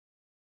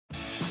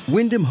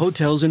Wyndham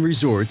Hotels and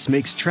Resorts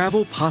makes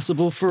travel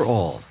possible for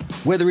all.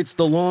 Whether it's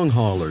the long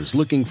haulers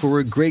looking for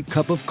a great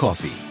cup of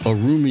coffee, a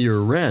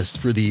roomier rest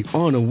for the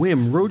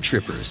on-a-whim road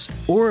trippers,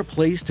 or a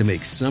place to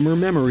make summer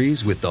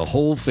memories with the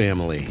whole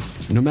family.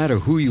 No matter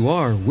who you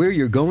are, where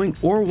you're going,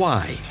 or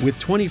why, with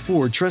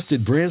 24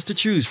 trusted brands to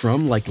choose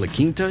from like La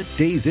Quinta,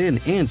 Days Inn,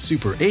 and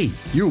Super 8,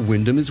 your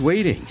Wyndham is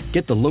waiting.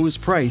 Get the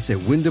lowest price at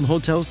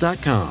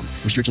WyndhamHotels.com.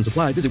 Restrictions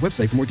apply. Visit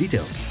website for more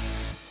details.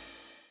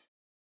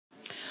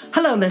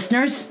 Hello,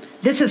 listeners.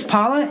 This is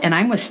Paula, and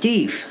I'm with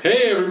Steve.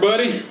 Hey,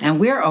 everybody. And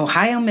we're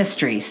Ohio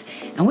Mysteries,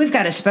 and we've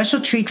got a special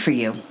treat for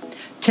you.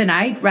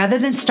 Tonight, rather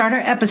than start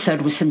our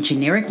episode with some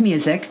generic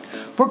music,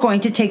 we're going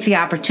to take the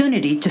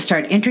opportunity to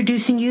start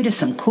introducing you to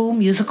some cool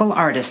musical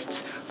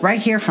artists right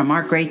here from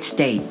our great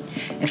state.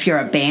 If you're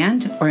a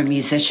band or a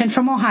musician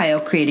from Ohio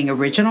creating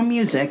original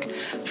music,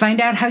 find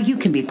out how you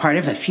can be part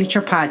of a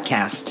future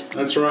podcast.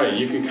 That's right.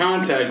 You can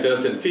contact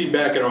us at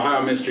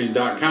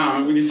feedback@ohiomysteries.com.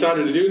 And we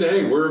decided to do that.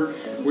 Hey,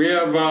 we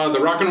have the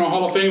Rock and Roll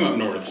Hall of Fame up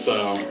north,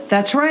 so...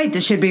 That's right.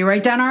 This should be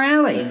right down our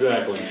alley.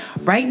 Exactly.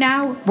 Right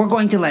now, we're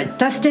going to let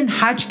Dustin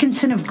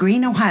Hodgkinson of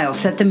Greene, Ohio,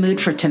 set the mood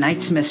for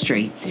tonight's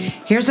mystery.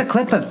 Here's a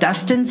clip of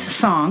Dustin's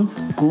song,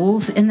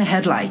 Ghouls in the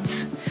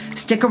Headlights.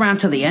 Stick around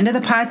till the end of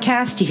the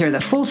podcast to hear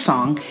the full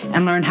song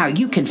and learn how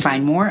you can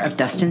find more of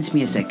Dustin's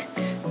music.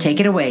 Take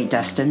it away,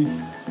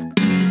 Dustin.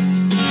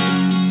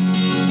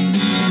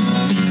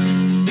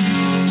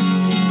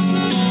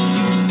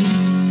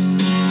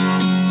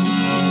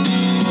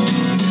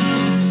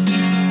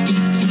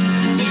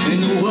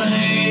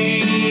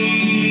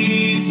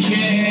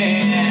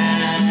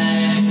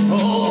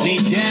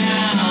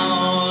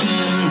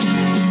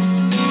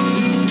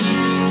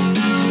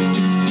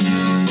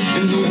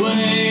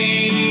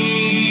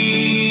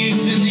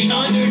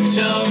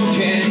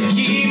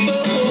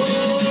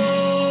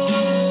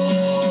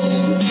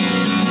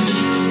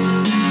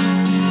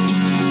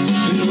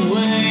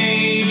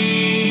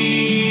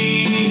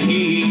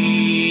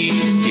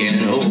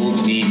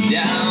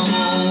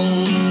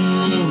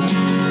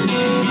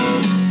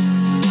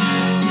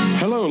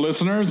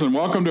 Listeners, and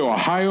welcome to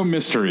Ohio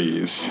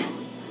Mysteries.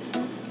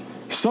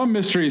 Some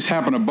mysteries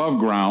happen above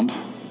ground,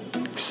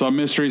 some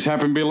mysteries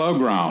happen below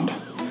ground,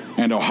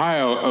 and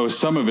Ohio owes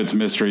some of its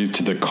mysteries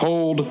to the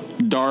cold,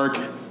 dark,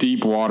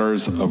 deep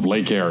waters of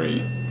Lake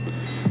Erie.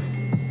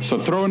 So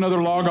throw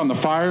another log on the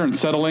fire and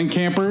settle in,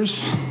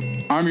 campers.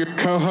 I'm your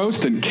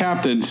co-host and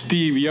captain,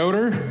 Steve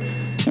Yoder,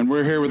 and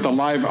we're here with the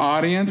live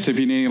audience if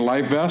you need any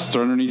life vests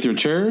or underneath your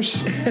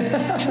chairs.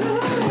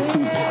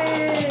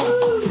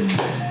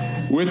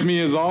 With me,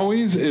 as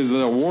always, is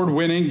the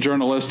award-winning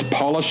journalist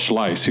Paula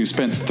Schleiss, who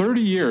spent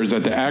 30 years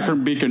at the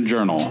Akron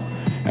Beacon-Journal,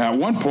 at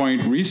one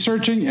point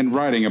researching and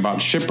writing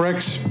about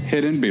shipwrecks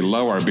hidden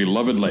below our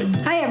beloved lake.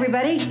 Hi,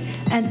 everybody,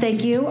 and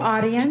thank you,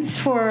 audience,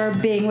 for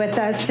being with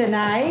us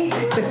tonight.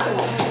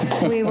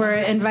 We were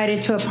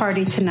invited to a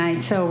party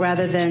tonight, so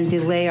rather than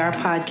delay our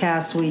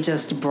podcast, we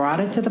just brought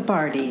it to the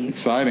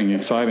parties.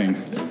 Exciting.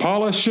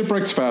 Paula,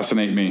 shipwrecks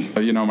fascinate me.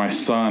 You know, my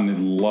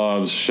son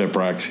loves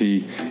shipwrecks.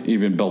 He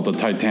even built the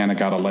Titanic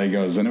out of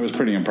Legos, and it was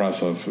pretty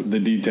impressive, the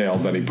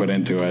details that he put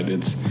into it.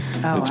 It's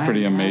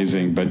pretty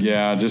amazing. But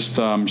yeah, just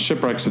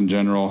shipwrecks in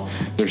general,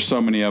 there's so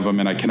many of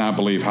them, and I cannot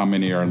believe how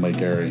many are in Lake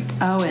Erie.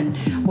 Oh, and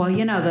well,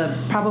 you know,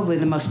 probably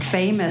the most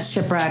famous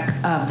shipwreck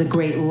of the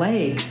Great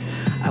Lakes,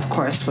 of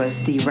course,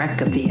 was the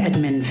wreck of the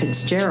Edmund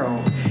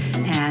Fitzgerald,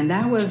 and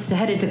that was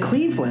headed to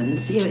Cleveland.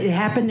 It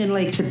happened in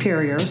Lake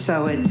Superior,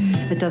 so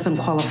it doesn't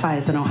qualify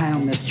as an Ohio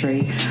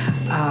mystery.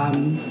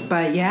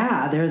 But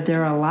yeah,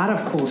 there are a lot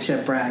of cool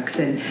shipwrecks,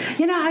 and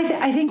you know,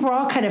 I think we're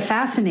all kind of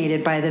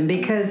fascinated by them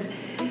because,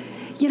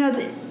 you know,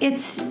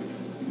 it's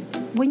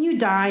when you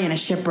die in a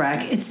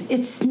shipwreck,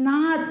 it's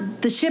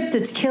not the ship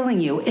that's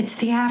killing you, it's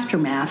the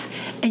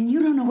aftermath, and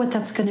you don't know what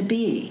that's going to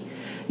be.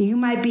 You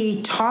might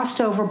be tossed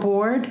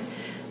overboard,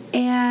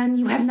 and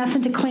you have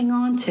nothing to cling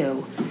on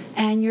to,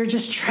 and you're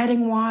just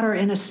treading water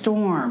in a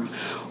storm.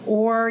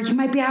 Or you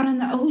might be out in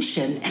the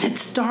ocean, and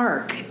it's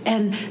dark,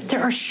 and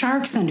there are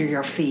sharks under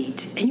your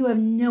feet, and you have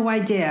no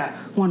idea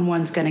when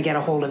one's going to get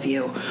a hold of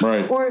you.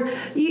 Right. Or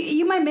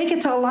you might make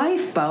it to a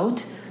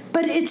lifeboat,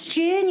 but it's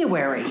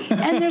January,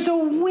 and there's a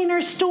winter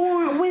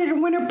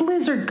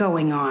blizzard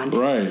going on.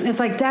 Right. It's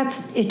like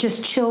it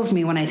just chills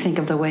me when I think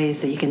of the ways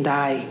that you can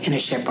die in a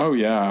shipwreck. Oh,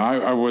 yeah.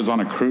 I was on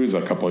a cruise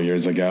a couple of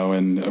years ago,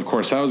 and of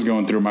course that was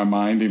going through my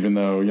mind, even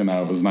though, you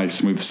know, it was nice,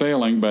 smooth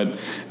sailing, but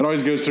it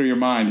always goes through your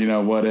mind, you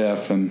know, what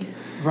if, and...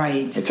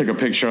 Right. I took a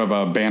picture of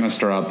a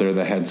banister out there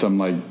that had some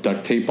like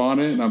duct tape on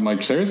it, and I'm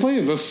like, seriously,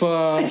 is this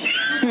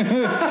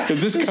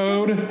is this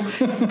code?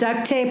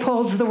 Duct tape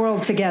holds the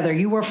world together.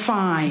 You were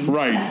fine.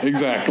 Right,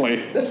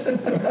 exactly.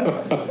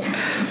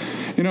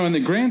 You know, in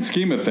the grand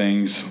scheme of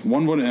things,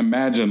 one wouldn't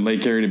imagine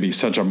Lake Erie to be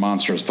such a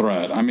monstrous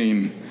threat. I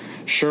mean,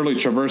 surely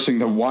traversing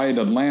the wide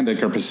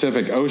Atlantic or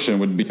Pacific Ocean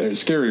would be a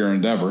scarier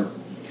endeavor.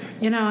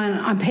 You know, and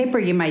on paper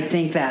you might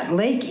think that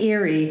Lake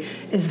Erie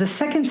is the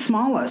second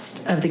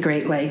smallest of the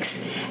Great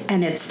Lakes,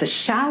 and it's the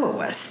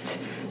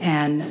shallowest.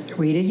 And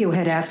Rita, you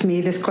had asked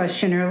me this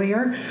question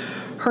earlier.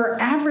 Her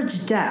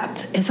average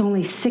depth is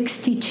only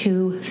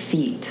 62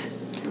 feet.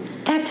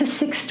 That's a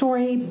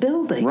 6-story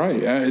building.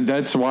 Right.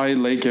 That's why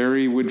Lake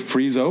Erie would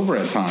freeze over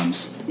at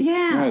times.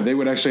 Yeah. They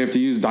would actually have to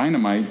use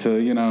dynamite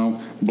to,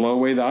 blow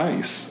away the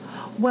ice.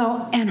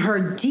 Well, and her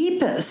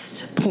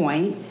deepest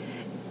point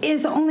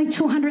is only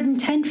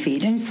 210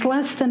 feet, and it's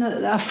less than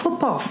a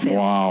football field.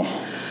 Wow.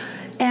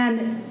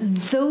 And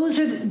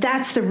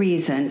that's the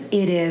reason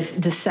it is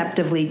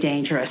deceptively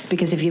dangerous,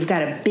 because if you've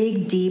got a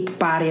big, deep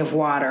body of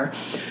water,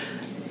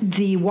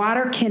 the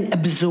water can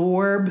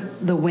absorb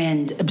the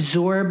wind,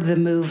 absorb the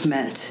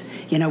movement.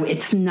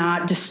 It's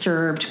not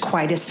disturbed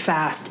quite as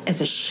fast as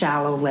a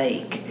shallow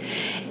lake.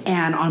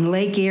 And on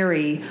Lake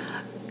Erie,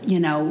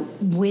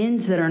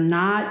 winds that are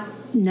not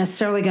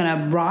necessarily going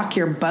to rock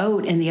your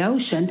boat in the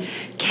ocean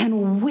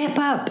can whip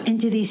up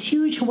into these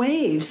huge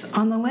waves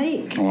on the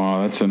lake.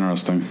 Wow, that's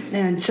interesting.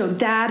 And so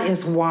that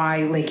is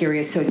why Lake Erie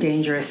is so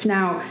dangerous.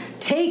 Now,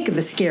 take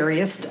the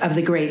scariest of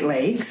the Great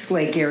Lakes,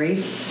 Lake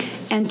Erie,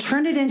 and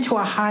turn it into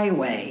a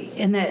highway.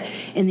 In the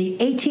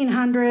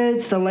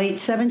 1800s, the late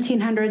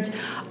 1700s,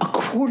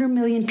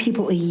 250,000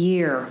 people a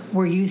year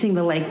were using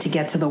the lake to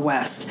get to the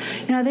west.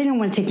 They didn't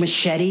want to take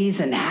machetes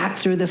and hack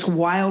through this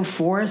wild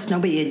forest.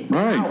 Nobody had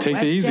right. Take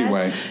the easy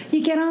way.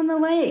 You get on the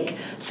lake.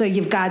 So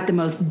you've got the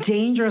most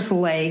dangerous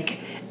lake,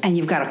 and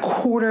you've got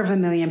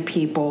 250,000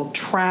 people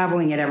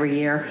traveling it every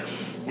year.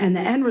 And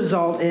the end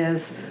result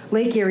is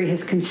Lake Erie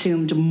has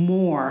consumed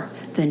more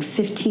than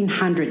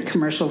 1,500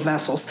 commercial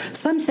vessels.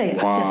 Some say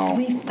up to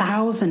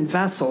 3,000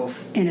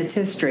 vessels in its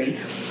history,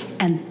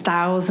 and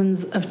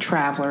thousands of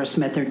travelers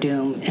met their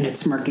doom in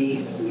its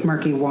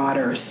murky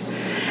waters.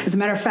 As a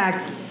matter of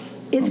fact,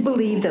 it's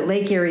believed that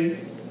Lake Erie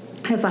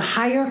has a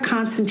higher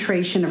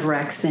concentration of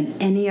wrecks than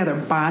any other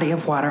body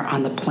of water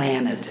on the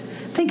planet.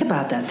 Think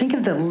about that. Think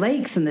of the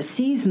lakes and the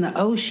seas and the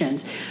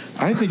oceans.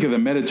 I think of the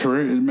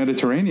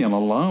Mediterranean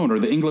alone, or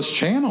the English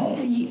Channel.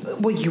 You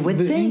would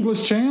think. The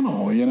English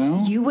Channel,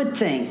 You would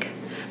think.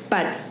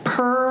 But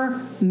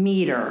per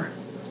meter,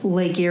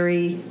 Lake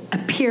Erie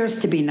appears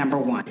to be number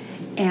one.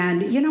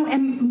 And,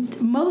 and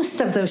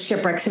most of those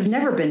shipwrecks have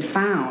never been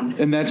found.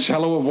 In that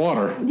shallow of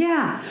water.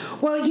 Yeah.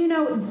 Well,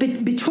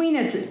 between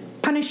its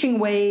punishing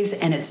waves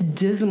and its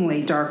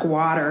dismally dark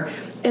water,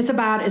 it's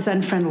about as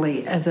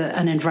unfriendly as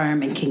an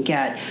environment can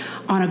get.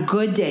 On a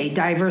good day,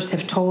 divers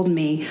have told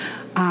me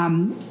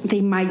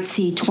they might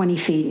see 20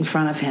 feet in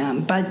front of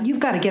him, but you've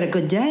got to get a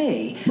good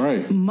day.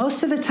 Right.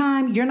 Most of the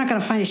time, you're not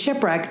going to find a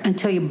shipwreck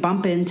until you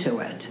bump into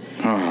it.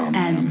 Oh,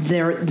 and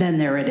there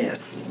it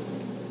is.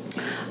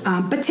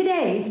 But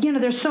today,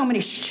 there's so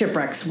many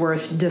shipwrecks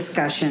worth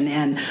discussion,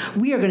 and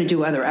we are going to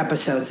do other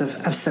episodes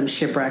of some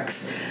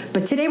shipwrecks.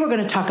 But today we're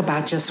going to talk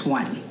about just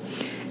one.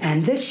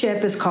 And this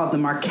ship is called the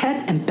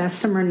Marquette and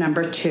Bessemer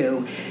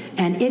No.2,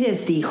 and it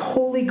is the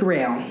holy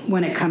grail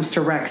when it comes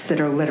to wrecks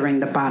that are littering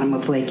the bottom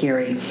of Lake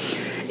Erie.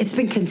 It's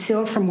been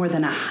concealed for more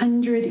than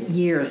 100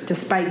 years,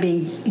 despite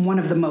being one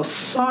of the most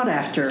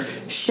sought-after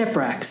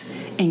shipwrecks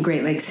in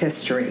Great Lakes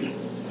history.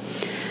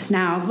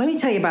 Now, let me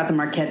tell you about the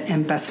Marquette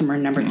and Bessemer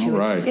No.2.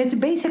 Right. It's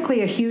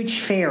basically a huge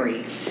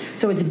ferry.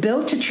 So it's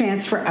built to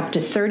transfer up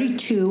to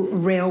 32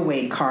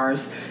 railway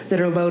cars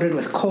that are loaded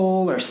with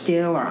coal or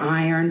steel or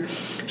iron.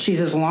 She's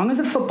as long as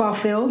a football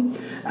field,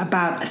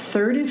 about a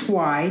third as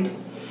wide,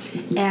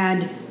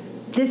 and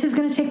this is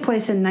going to take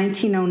place in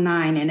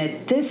 1909. And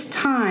at this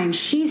time,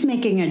 she's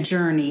making a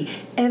journey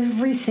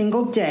every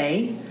single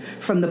day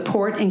from the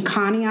port in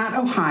Conneaut,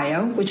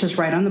 Ohio, which is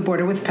right on the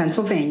border with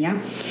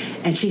Pennsylvania,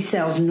 and she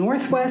sails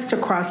northwest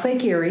across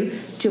Lake Erie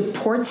to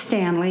Port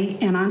Stanley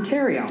in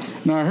Ontario.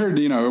 Now, I heard,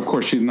 of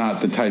course, she's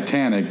not the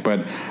Titanic,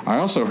 but I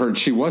also heard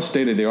she was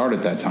state-of-the-art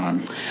at that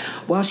time.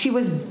 Well,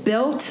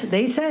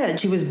 they said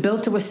she was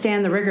built to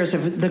withstand the rigors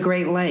of the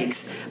Great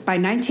Lakes. By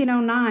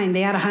 1909,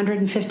 they had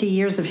 150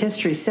 years of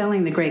history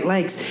sailing the Great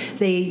Lakes.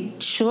 They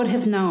should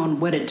have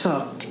known what it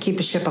took to keep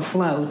a ship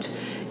afloat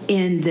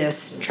in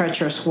this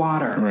treacherous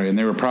water. Right, and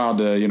they were proud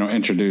to,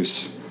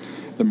 introduce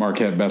the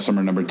Marquette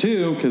Bessemer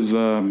No.2 because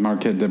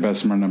Marquette de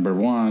Bessemer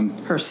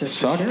No.1 her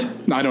sister sucked.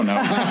 I don't know.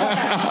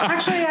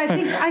 Actually,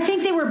 I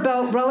think they were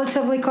built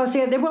relatively close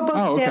together. They were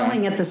both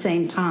sailing at the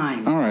same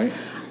time. All right.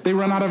 They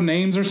run out of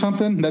names or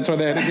something? That's why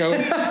they had to go?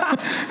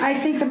 I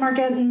think the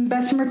Marquette and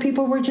Bessemer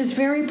people were just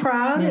very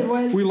proud.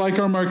 We like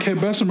our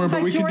Marquette Bessemer,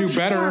 but we can do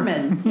better.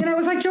 Foreman. It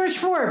was like George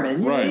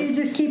Foreman. Right. You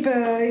just keep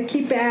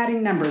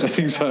adding numbers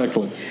to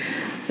exactly.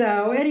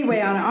 So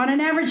anyway, on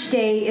an average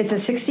day, it's a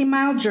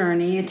 60-mile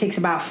journey. It takes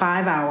about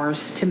 5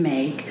 hours to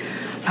make.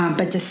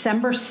 But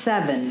December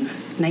 7,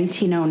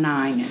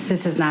 1909,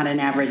 this is not an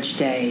average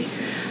day.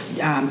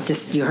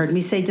 You heard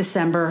me say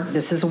December.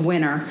 This is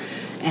winter.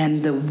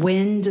 And the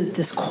wind,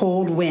 this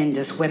cold wind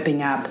is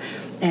whipping up.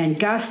 And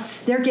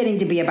gusts, they're getting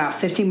to be about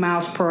 50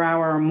 miles per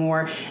hour or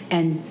more.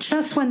 And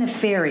just when the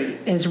ferry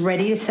is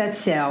ready to set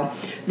sail,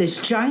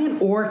 this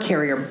giant ore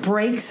carrier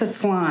breaks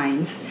its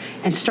lines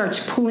and starts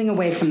pulling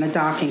away from the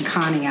dock in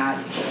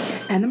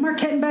Conneaut. And the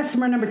Marquette and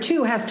Bessemer No.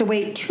 2 has to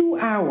wait 2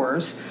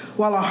 hours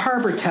while a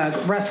harbor tug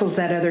wrestles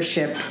that other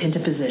ship into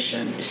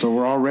position. So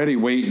we're already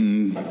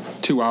waiting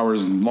 2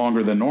 hours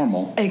longer than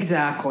normal.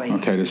 Exactly.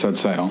 Okay, to set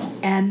sail.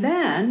 And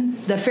then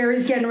the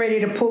ferry's getting ready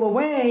to pull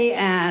away,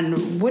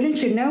 and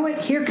wouldn't you know it,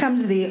 here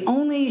comes the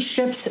only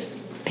ship's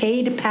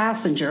paid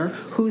passenger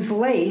who's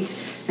late,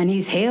 and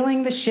he's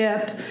hailing the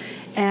ship.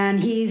 And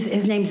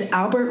his name's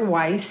Albert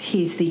Weiss.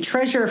 He's the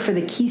treasurer for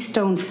the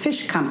Keystone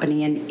Fish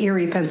Company in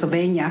Erie,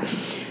 Pennsylvania.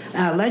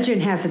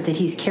 Legend has it that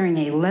he's carrying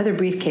a leather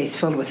briefcase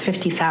filled with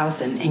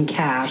 $50,000 in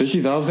cash.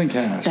 $50,000 in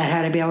cash. That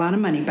had to be a lot of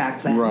money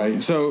back then.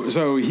 Right. So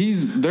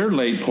they're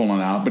late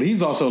pulling out, but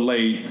he's also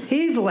late.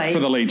 He's late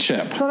for the late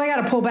ship. So they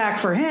got to pull back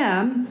for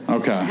him.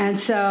 Okay. And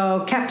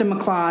so Captain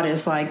McLeod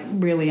is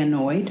really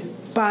annoyed,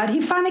 but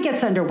he finally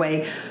gets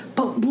underway.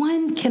 But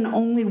one can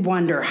only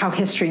wonder how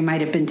history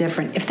might have been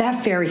different if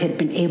that ferry had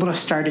been able to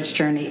start its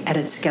journey at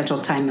its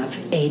scheduled time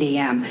of 8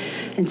 a.m.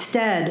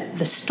 Instead,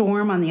 the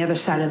storm on the other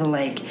side of the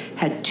lake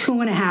had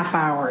 2.5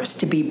 hours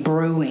to be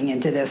brewing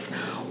into this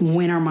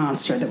winter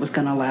monster that was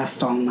going to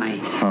last all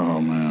night. Oh,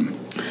 man.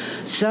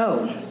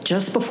 So,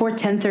 just before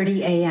 10:30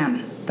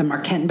 a.m., the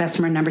Marquette and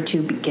Bessemer No.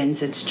 2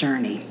 begins its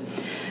journey.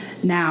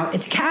 Now,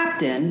 its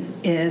captain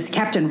is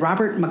Captain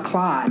Robert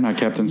McLeod. Not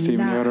Captain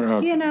Stephen Yoder?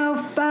 Okay.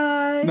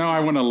 No, I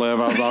want to live.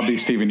 I'll be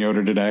Stephen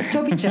Yoder today.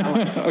 Don't be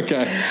jealous.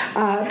 Okay.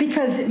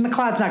 Because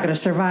McLeod's not going to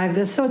survive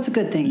this, so it's a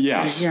good thing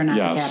you're not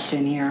the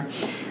captain here.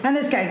 And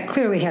this guy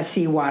clearly has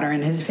seawater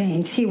in his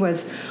veins. He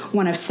was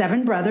one of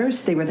 7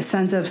 brothers. They were the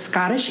sons of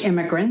Scottish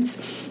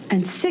immigrants,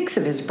 and 6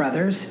 of his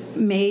brothers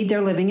made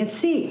their living at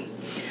sea.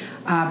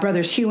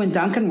 Brothers Hugh and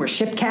Duncan were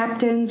ship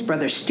captains.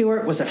 Brother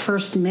Stuart was a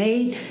first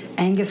mate.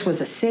 Angus was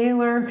a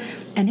sailor.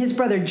 And his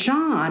brother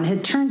John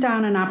had turned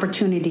down an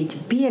opportunity to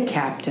be a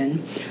captain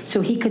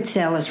so he could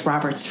sail as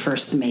Robert's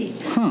first mate.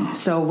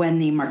 So when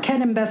the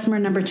Marquette and Bessemer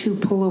No. 2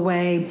 pull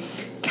away,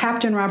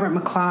 Captain Robert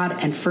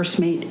McLeod and first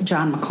mate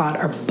John McLeod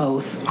are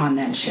both on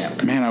that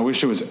ship. Man, I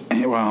wish it was,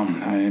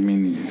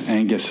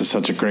 Angus is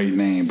such a great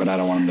name, but I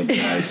don't want him to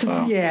die,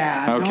 so.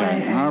 Yeah.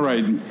 Okay, all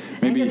right.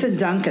 Maybe. Angus and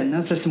Duncan,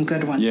 those are some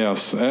good ones.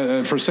 Yes,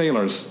 for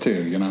sailors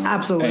too,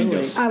 Absolutely.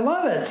 Angus. I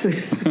love it.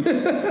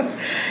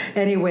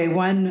 Anyway,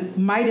 one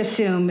might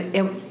assume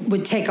it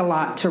would take a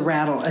lot to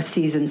rattle a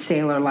seasoned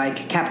sailor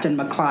like Captain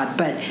McLeod,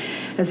 but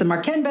as the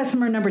Marquette and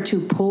Bessemer No.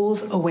 2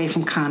 pulls away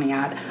from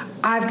Conneaut,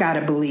 I've got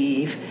to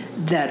believe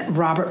that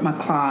Robert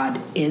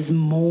McLeod is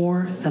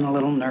more than a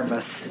little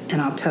nervous,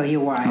 and I'll tell you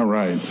why. All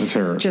right, let's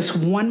hear it. Just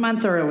 1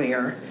 month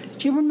earlier,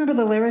 do you remember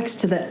the lyrics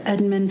to the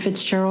Edmund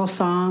Fitzgerald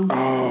song?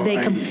 Oh,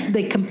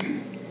 They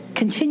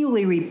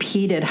continually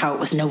repeated how it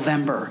was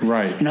November.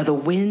 Right. The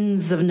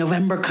winds of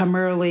November come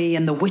early,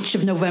 and the witch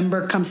of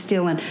November comes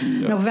stealing.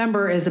 Yes.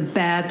 November is a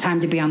bad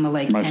time to be on the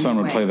lake. My son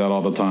would play that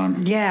all the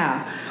time.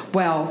 Yeah.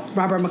 Well,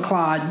 Robert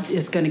McLeod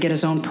is going to get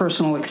his own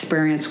personal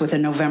experience with a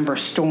November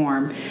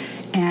storm,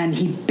 and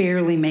he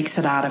barely makes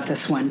it out of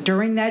this one.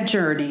 During that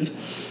journey,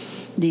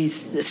 the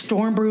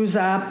storm brews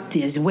up,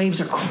 these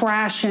waves are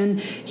crashing.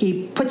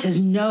 He puts his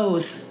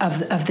nose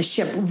of the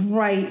ship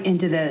right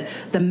into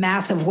the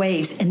massive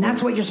waves, and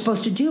that's what you're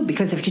supposed to do,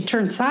 because if you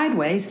turn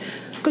sideways,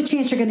 good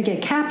chance you're going to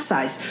get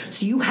capsized.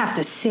 So you have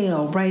to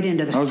sail right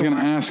into the storm. I was going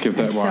to ask if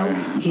that's why.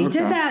 So he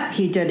did that.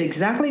 He did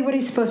exactly what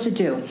he's supposed to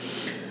do.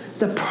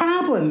 The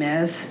problem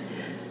is,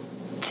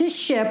 this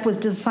ship was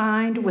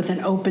designed with an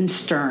open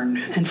stern,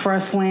 and for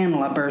us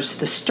landlubbers,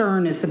 the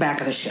stern is the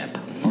back of the ship.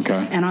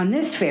 Okay. And on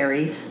this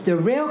ferry, the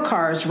rail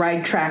cars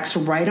ride tracks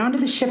right onto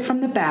the ship from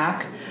the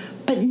back,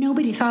 but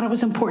nobody thought it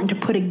was important to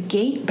put a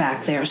gate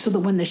back there so that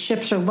when the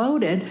ships are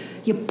loaded,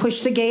 you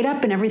push the gate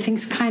up and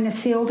everything's kind of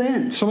sealed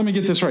in. So let me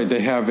get this right.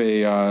 They have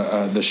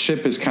the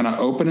ship is kind of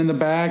open in the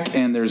back,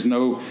 and there's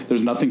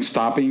nothing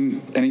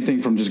stopping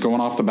anything from just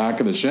going off the back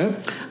of the ship?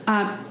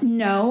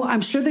 No,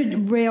 I'm sure the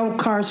rail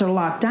cars are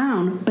locked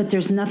down, but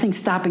there's nothing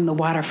stopping the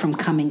water from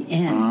coming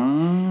in.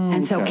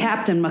 And so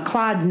Captain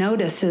McLeod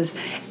notices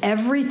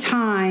every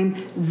time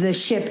the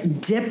ship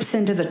dips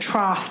into the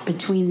trough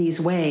between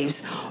these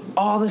waves,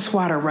 all this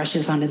water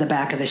rushes onto the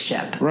back of the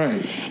ship.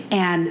 Right.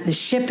 And the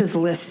ship is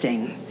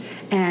listing.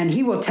 And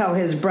he will tell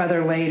his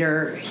brother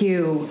later,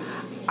 Hugh,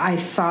 I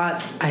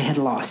thought I had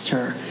lost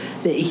her.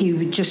 That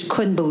he just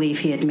couldn't believe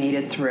he had made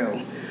it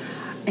through.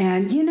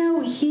 And,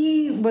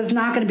 he was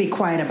not going to be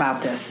quiet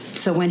about this.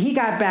 So when he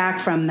got back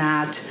from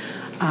that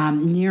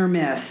near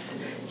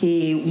miss,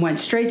 he went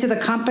straight to the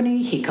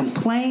company. He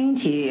complained.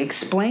 He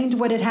explained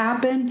what had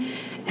happened.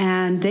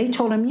 And they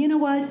told him, you know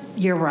what?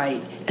 You're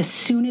right. As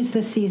soon as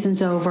the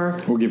season's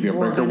over, we'll give you a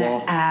breaker wall. We're going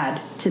to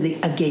add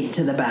a gate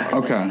to the back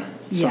of it. Okay.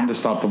 Something to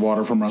stop the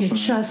water from rushing. You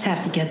just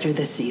have to get through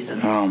this season.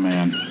 Oh,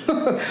 man.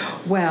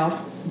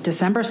 Well,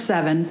 December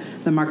 7,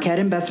 the Marquette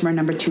and Bessemer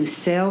No. 2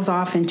 sails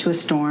off into a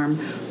storm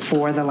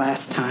for the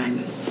last time.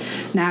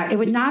 Now, it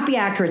would not be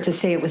accurate to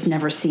say it was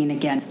never seen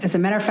again. As a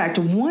matter of fact,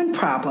 one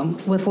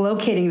problem with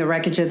locating the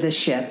wreckage of this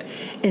ship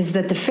is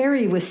that the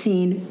ferry was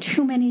seen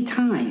too many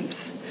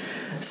times.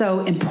 So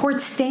in Port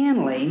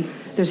Stanley,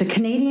 there's a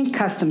Canadian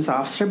customs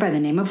officer by the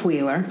name of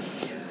Wheeler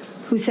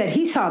who said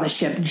he saw the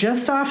ship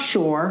just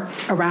offshore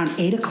around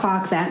 8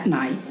 o'clock that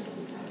night,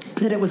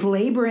 that it was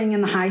laboring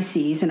in the high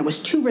seas and it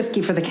was too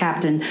risky for the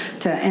captain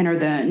to enter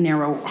the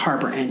narrow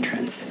harbor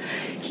entrance.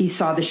 He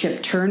saw the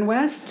ship turn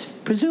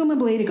west,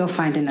 presumably to go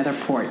find another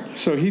port.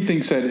 So he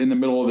thinks that in the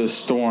middle of this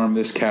storm,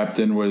 this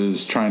captain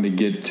was trying to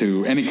get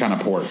to any kind of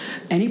port.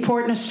 Any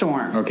port in a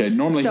storm. Okay,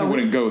 normally he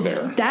wouldn't go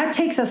there. That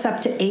takes us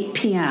up to 8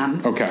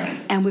 p.m. Okay.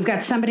 And we've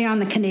got somebody on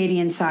the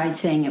Canadian side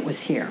saying it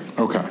was here.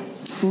 Okay.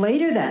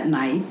 Later that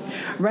night,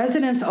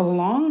 residents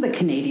along the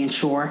Canadian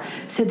shore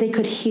said they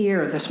could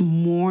hear this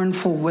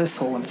mournful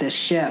whistle of this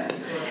ship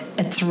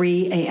at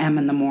 3 a.m.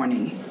 in the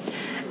morning.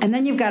 And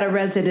then you've got a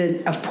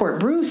resident of Port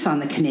Bruce on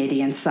the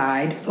Canadian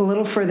side, a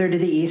little further to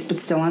the east, but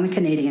still on the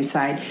Canadian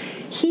side.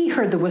 He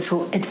heard the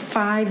whistle at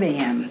 5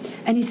 a.m.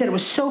 And he said it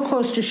was so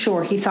close to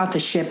shore, he thought the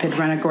ship had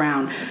run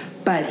aground.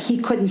 But he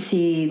couldn't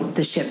see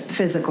the ship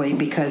physically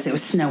because it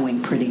was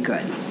snowing pretty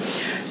good.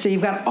 So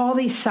you've got all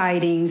these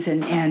sightings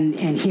and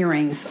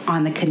hearings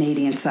on the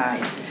Canadian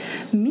side.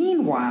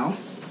 Meanwhile,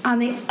 on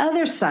the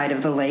other side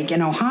of the lake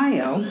in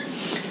Ohio,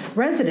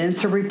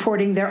 residents are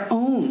reporting their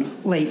own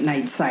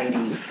late-night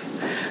sightings.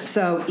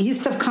 So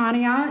east of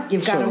Conneaut,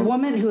 you've got a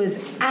woman who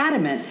is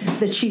adamant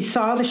that she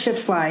saw the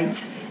ship's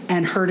lights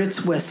and heard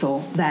its whistle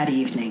that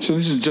evening. So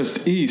this is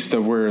just east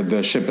of where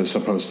the ship is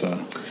supposed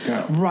to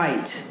go.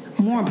 Right.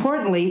 More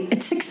importantly,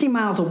 it's 60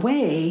 miles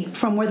away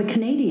from where the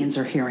Canadians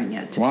are hearing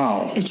it.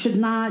 Wow. It should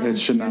not.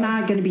 You're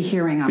not going to be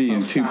hearing on be both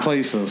in two sides.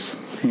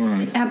 Places.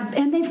 Right.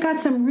 And they've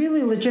got some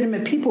really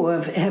legitimate people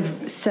who have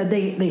said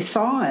they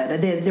saw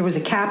it. There was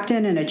a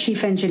captain and a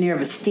chief engineer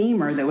of a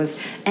steamer that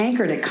was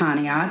anchored at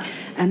Conneaut,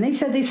 and they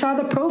said they saw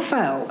the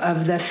profile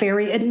of the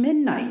ferry at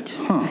midnight,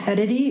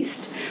 headed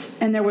east.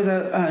 And there was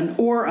an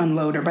ore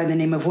unloader by the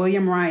name of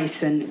William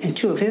Rice and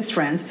two of his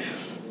friends.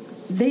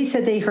 They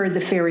said they heard the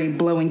ferry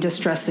blowing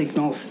distress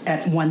signals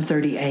at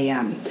 1:30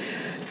 a.m.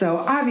 So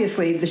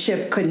obviously the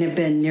ship couldn't have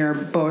been near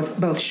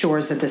both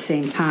shores at the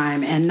same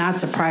time, and not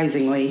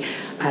surprisingly,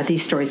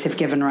 these stories have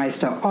given rise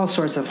to all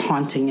sorts of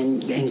haunting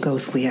and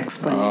ghostly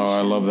explanations. Oh,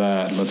 I love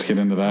that. Let's get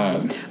into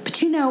that.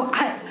 But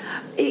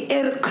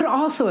it could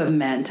also have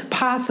meant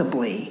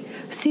possibly.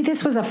 See,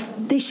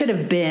 they should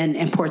have been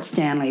in Port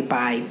Stanley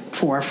by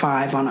 4 or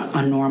 5 on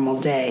a normal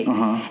day.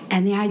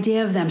 And the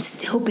idea of them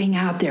still being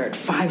out there at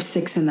 5,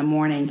 6 in the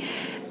morning,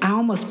 I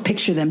almost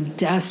picture them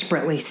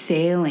desperately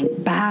sailing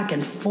back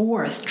and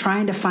forth,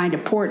 trying to find a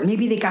port.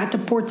 Maybe they got to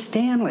Port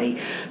Stanley,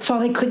 saw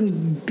they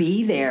couldn't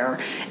be there,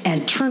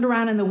 and turned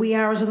around in the wee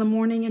hours of the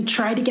morning and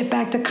tried to get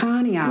back to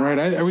Conneaut.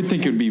 Right. I would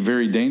think it would be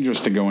very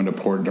dangerous to go into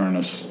port during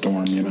a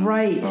storm, you know.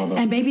 Right.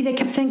 And maybe they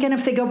kept thinking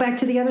if they go back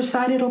to the other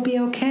side, it'll be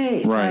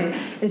okay. So right.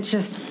 It's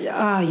just,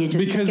 you just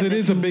because it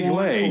is a big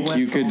lake, whistle.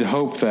 You could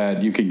hope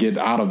that you could get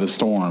out of the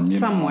storm.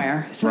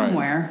 Somewhere.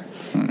 Right.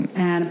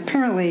 And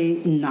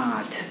apparently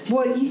not.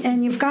 Well,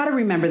 and you've got to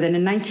remember that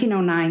in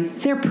 1909,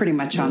 they're pretty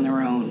much on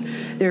their own.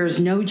 There's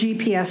no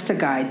GPS to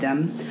guide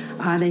them.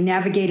 They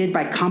navigated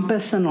by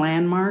compass and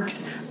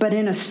landmarks, but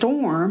in a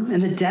storm,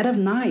 in the dead of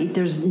night,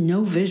 there's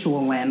no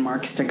visual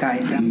landmarks to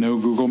guide them. No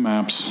Google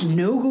Maps.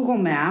 No Google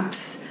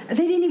Maps.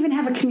 They didn't even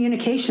have a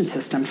communication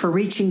system for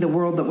reaching the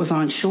world that was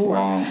on shore.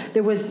 Wow.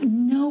 There was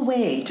no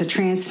way to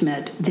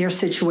transmit their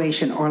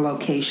situation or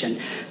location.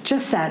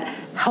 Just that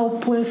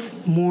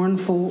helpless,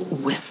 mournful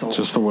whistle.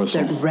 Just the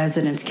whistle. That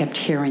residents kept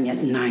hearing at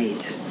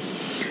night.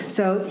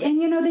 So, and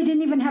they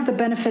didn't even have the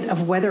benefit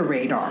of weather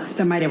radar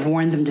that might have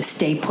warned them to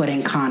stay put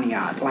in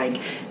Conneaut. Like,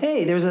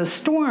 hey, there's a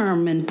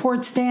storm in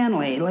Port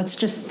Stanley. Let's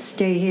just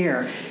stay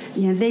here.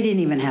 They didn't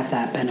even have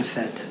that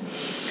benefit.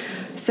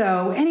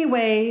 So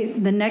anyway,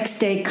 the next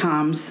day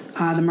comes.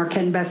 The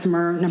Marquette and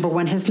Bessemer, number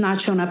 1, has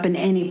not shown up in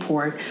any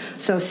port.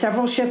 So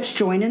several ships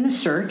join in the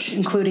search,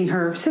 including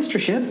her sister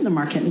ship, the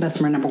Marquette and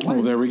Bessemer, number 1.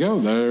 Oh, there we go.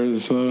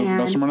 There's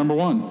Bessemer, number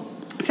 1.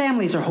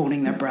 Families are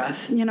holding their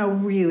breath,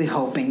 really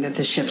hoping that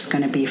the ship's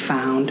going to be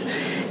found.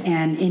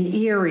 And in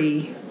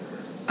Erie,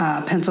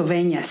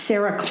 Pennsylvania,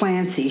 Sarah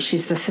Clancy,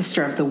 she's the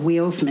sister of the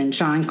wheelsman,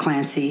 John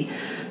Clancy,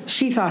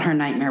 she thought her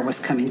nightmare was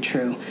coming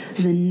true.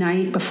 The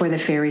night before the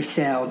ferry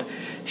sailed,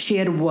 she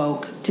had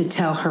woke to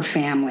tell her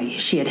family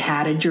she had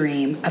had a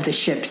dream of the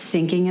ship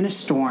sinking in a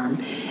storm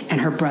and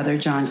her brother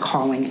John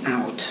calling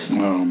out.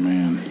 Oh,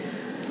 man.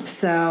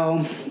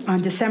 So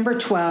on December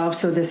 12th,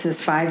 so this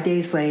is 5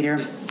 days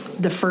later,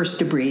 the first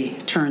debris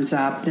turns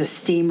up. The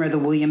steamer, the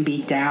William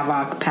B.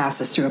 Davok,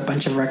 passes through a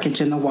bunch of wreckage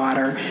in the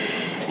water.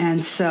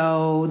 And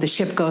so the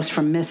ship goes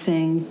from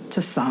missing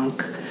to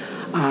sunk.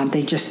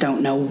 They just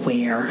don't know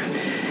where.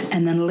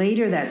 And then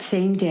later that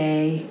same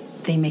day,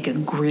 they make a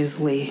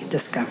grisly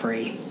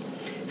discovery.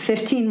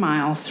 15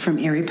 miles from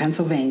Erie,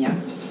 Pennsylvania,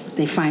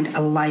 they find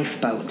a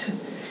lifeboat.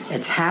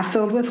 It's half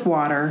filled with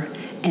water,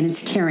 and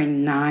it's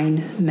carrying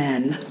 9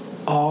 men,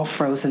 all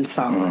frozen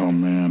solid. Oh,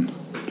 man.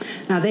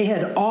 Now, they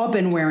had all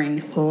been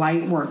wearing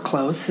light work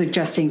clothes,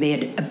 suggesting they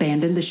had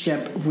abandoned the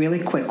ship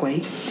really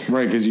quickly.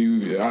 Right, because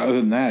other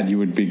than that, you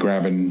would be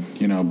grabbing,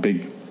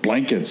 big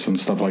blankets and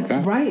stuff like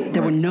that. Right.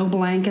 There were no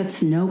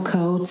blankets, no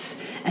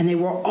coats, and they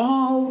were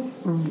all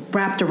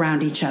wrapped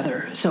around each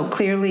other. So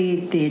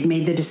clearly they had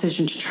made the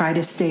decision to try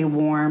to stay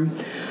warm.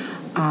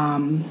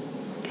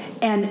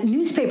 And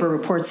newspaper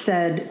reports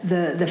said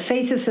the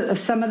faces of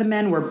some of the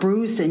men were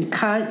bruised and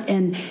cut,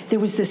 and there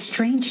was this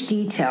strange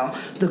detail.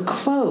 The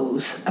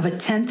clothes of a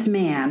 10th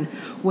man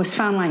was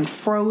found lying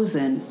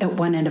frozen at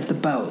one end of the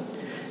boat.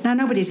 Now,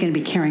 nobody's going to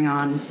be carrying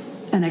on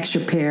an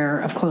extra pair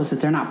of clothes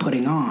that they're not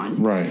putting on.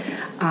 Right.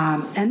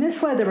 And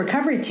this led the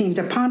recovery team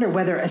to ponder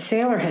whether a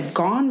sailor had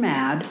gone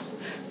mad,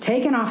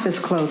 taken off his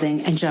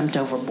clothing, and jumped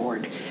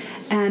overboard.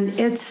 And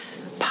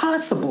it's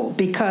possible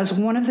because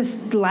one of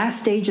the last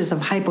stages of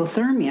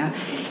hypothermia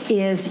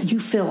is you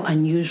feel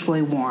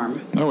unusually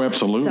warm. Oh,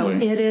 absolutely. So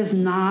it is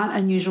not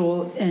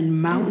unusual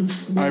in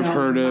mountains. I've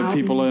heard of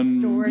people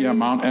in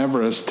Mount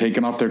Everest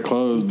taking off their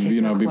clothes,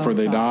 before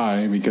they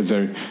die because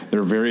they're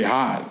very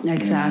hot.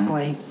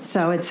 Exactly.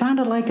 So it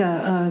sounded like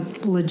a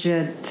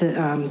legit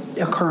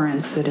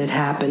occurrence that had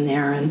happened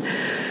there. And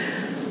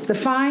the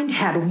find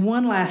had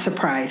one last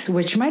surprise,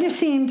 which might have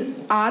seemed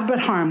odd but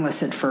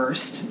harmless at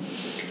first.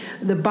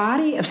 The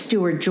body of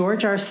steward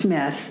George R.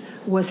 Smith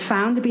was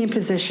found to be in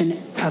possession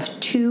of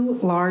 2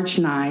 large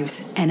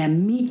knives and a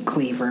meat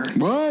cleaver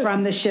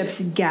from the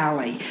ship's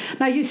galley.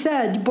 Now, you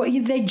said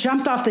they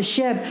jumped off the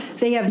ship.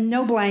 They have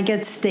no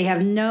blankets. They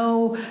have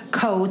no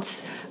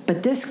coats.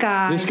 But this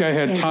guy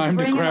had time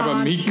to grab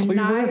a meat cleaver?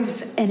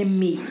 Knives and a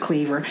meat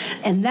cleaver.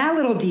 And that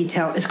little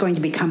detail is going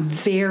to become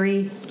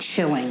very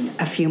chilling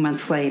a few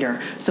months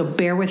later. So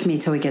bear with me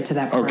till we get to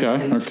that part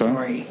in the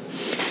story.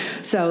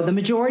 So the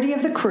majority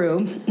of the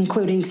crew,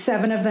 including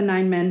 7 of the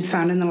 9 men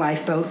found in the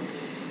lifeboat,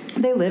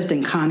 they lived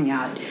in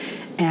Conneaut.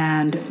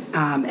 And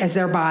as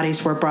their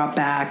bodies were brought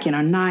back,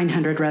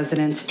 900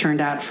 residents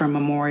turned out for a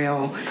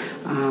memorial,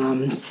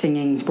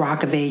 singing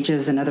Rock of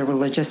Ages and other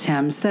religious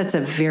hymns. That's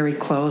a very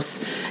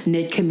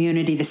close-knit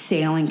community, the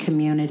sailing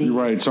community.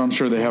 Right, so I'm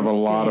sure they have a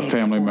lot of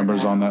family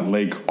members on that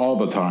lake all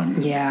the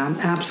time. Yeah,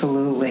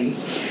 absolutely.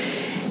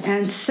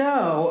 And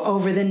so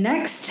over the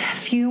next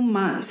few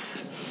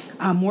months,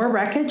 more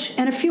wreckage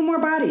and a few more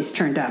bodies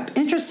turned up.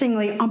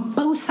 Interestingly, on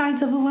both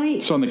sides of the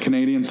lake. So on the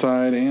Canadian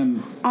side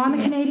and... On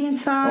the Canadian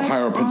side.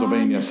 Ohio,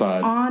 Pennsylvania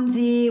side. On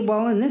the,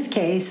 in this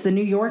case, the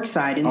New York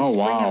side. In the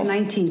spring of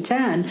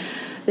 1910,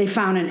 they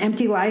found an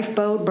empty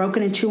lifeboat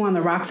broken in 2 on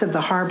the rocks of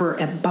the harbor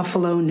at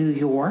Buffalo, New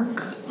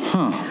York.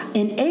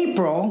 In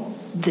April,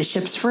 the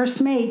ship's first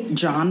mate,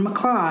 John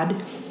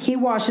McLeod, he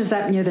washes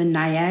up near the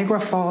Niagara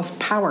Falls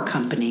Power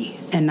Company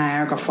in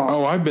Niagara Falls.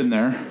 Oh, I've been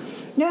there.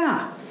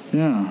 Yeah.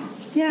 Yeah.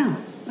 Yeah.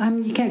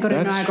 You can't go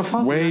to Niagara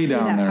Falls way and not see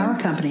down that there. power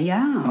company.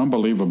 Yeah.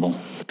 Unbelievable.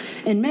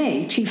 In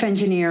May, Chief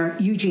Engineer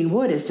Eugene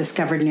Wood is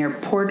discovered near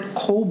Port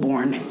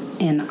Colborne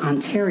in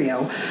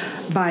Ontario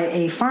by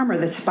a farmer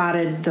that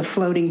spotted the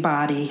floating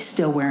body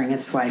still wearing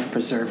its life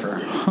preserver.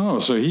 Oh,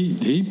 so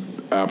he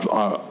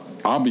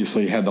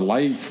obviously had the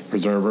life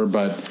preserver,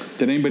 but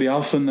did anybody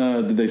else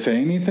did they say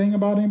anything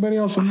about anybody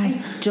else in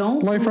the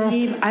life raft?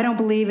 I don't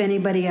believe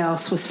anybody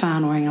else was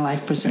found wearing a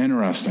life preserver.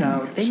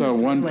 Interesting. So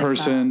one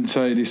person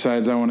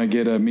decides, I want to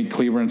get a meat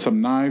cleaver and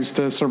some knives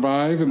to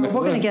survive. And we're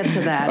going to get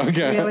to that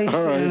really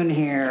soon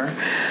here.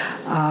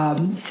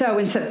 So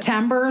in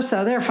September,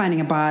 they're finding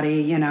a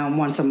body,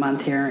 once a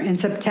month here. In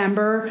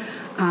September,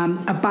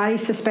 a body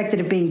suspected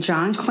of being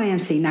John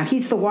Clancy. Now,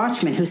 he's the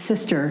watchman whose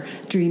sister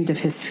dreamed of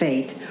his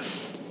fate.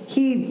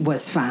 He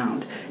was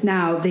found.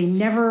 Now, they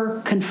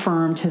never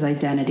confirmed his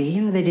identity.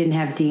 They didn't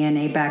have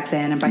DNA back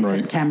then, and by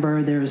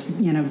September, there's,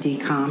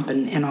 decomp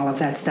and all of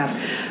that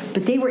stuff.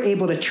 But they were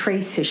able to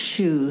trace his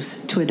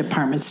shoes to a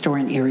department store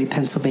in Erie,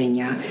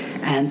 Pennsylvania,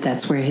 and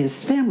that's where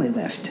his family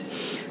lived.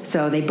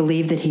 So they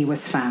believe that he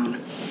was found.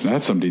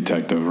 That's some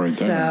detective right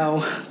there.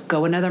 So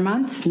go another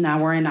month.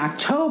 Now we're in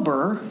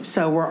October,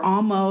 so we're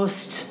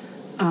almost,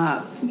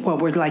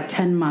 we're like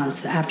 10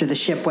 months after the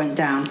ship went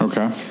down.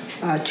 Okay.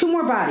 2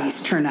 more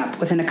bodies turn up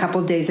within a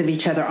couple of days of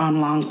each other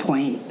on Long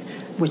Point,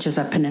 which is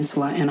a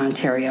peninsula in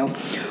Ontario.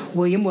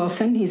 William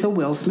Wilson, he's a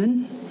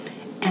whalesman,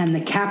 and the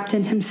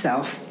captain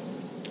himself,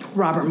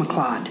 Robert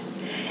McLeod.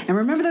 And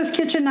remember those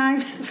kitchen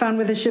knives found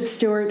with the ship's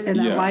steward in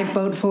that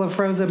lifeboat full of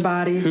frozen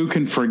bodies? Who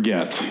can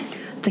forget?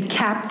 The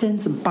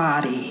captain's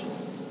body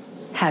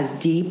has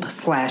deep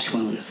slash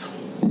wounds.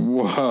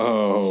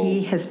 Whoa.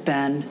 He has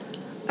been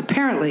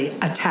apparently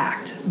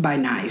attacked by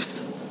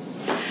knives.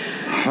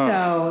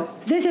 So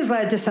this has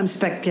led to some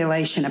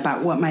speculation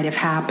about what might have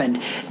happened.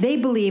 They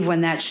believe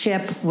when that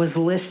ship was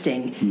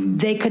listing,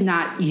 they could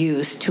not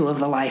use 2 of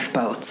the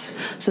lifeboats.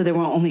 So there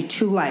were only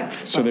 2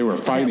 lifeboats. So they were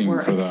fighting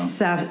for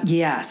them.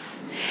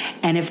 Yes.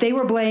 And if they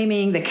were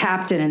blaming the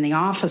captain and the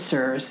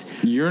officers...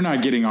 You're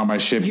not getting on my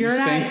ship. You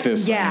sank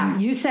this thing. Yeah,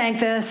 you sank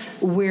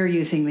this. We're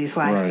using these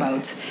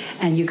lifeboats.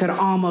 Right. And you could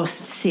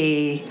almost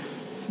see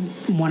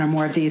one or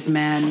more of these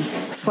men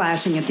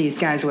slashing at these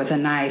guys with a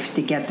knife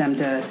to get them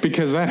to...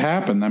 Because that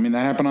happened. I mean,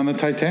 that happened on the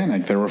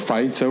Titanic. There were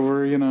fights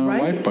over,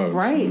 lifeboats.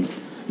 Right.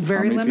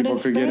 Very limited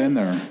space. How many people could get in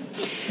there?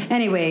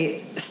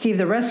 Anyway, Steve,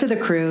 the rest of the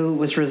crew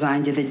was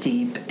resigned to the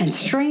deep. And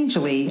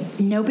strangely,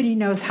 nobody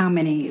knows how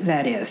many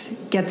that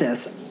is. Get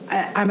this.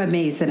 I'm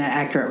amazed that an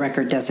accurate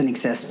record doesn't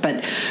exist.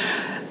 But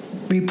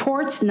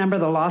reports number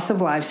the loss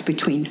of lives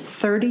between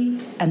 30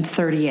 and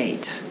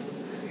 38.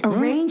 A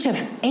range of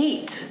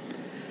 8.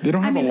 They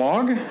don't have a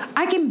log?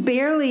 I can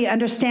barely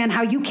understand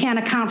how you can't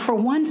account for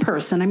one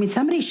person. I mean,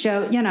 somebody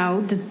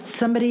did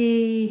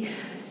somebody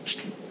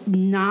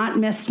not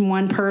miss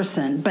one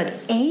person, but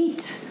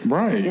 8?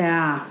 Right.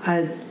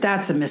 Yeah,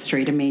 that's a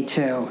mystery to me,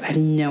 too. I have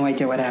no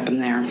idea what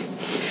happened there.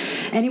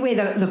 Anyway,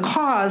 the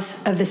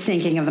cause of the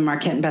sinking of the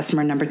Marquette and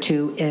Bessemer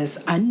No.2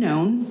 is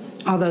unknown,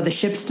 although the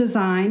ship's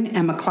design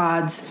and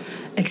McLeod's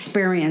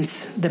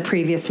experience the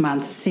previous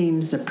month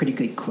seems a pretty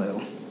good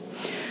clue.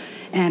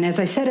 And as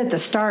I said at the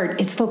start,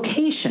 its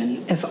location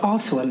is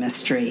also a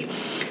mystery.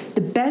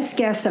 The best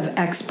guess of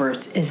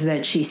experts is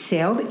that she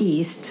sailed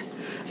east,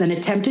 then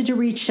attempted to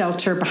reach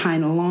shelter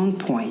behind Long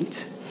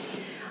Point.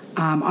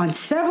 On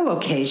several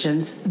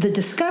occasions, the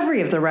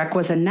discovery of the wreck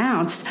was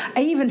announced.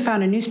 I even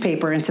found a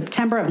newspaper in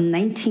September of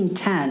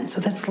 1910, so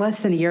that's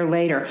less than a year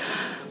later,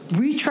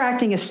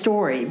 retracting a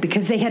story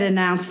because they had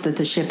announced that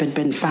the ship had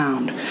been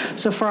found.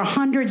 So for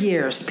 100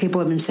 years, people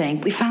have been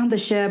saying, we found the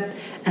ship,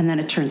 and then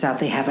it turns out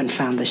they haven't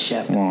found the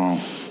ship. Wow.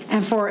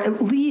 And for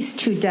at least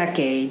 2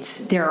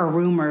 decades, there are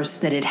rumors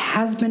that it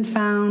has been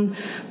found,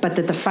 but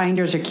that the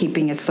finders are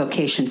keeping its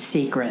location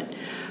secret.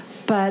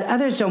 But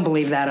others don't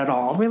believe that at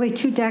all. Really,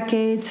 2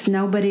 decades,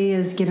 nobody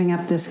is giving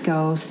up this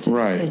ghost.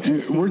 Right.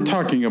 We're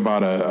talking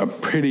about a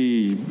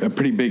pretty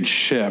big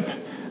ship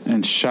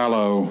in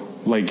shallow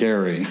Lake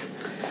Erie.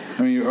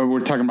 I mean, we're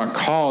talking about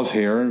calls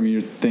here. I mean,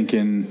 you're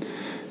thinking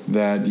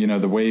that,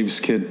 the waves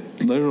could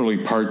literally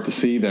part the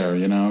sea there,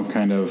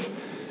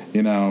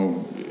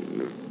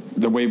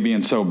 the wave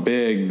being so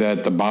big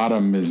that the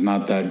bottom is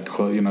not that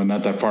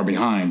not that far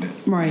behind.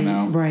 Right,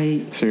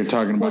 right. So you're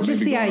talking about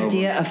just the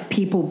idea of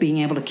people being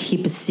able to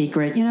keep a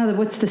secret.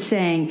 What's the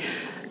saying?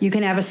 You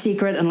can have a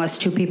secret unless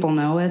 2 people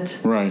know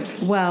it. Right.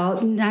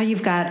 Well, now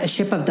you've got a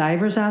ship of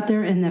divers out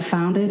there, and they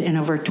found it, and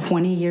over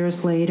 20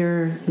 years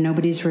later,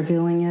 nobody's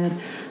revealing it.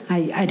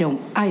 I don't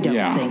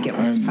think it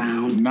was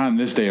found. Not in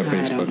this day of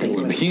Facebook, it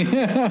would be.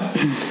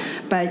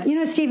 But,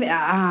 Steve,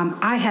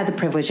 I had the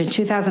privilege. In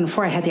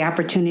 2004, I had the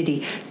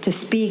opportunity to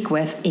speak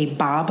with a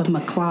Bob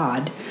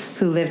McLeod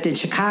who lived in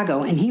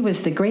Chicago, and he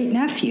was the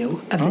great-nephew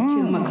of the 2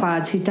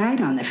 McLeods who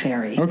died on the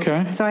ferry.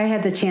 Okay. So I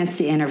had the chance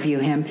to interview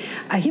him.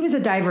 He was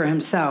a diver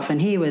himself, and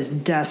he was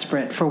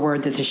desperate for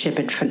word that the ship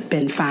had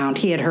been found.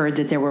 He had heard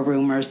that there were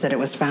rumors that it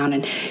was found,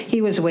 and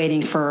he was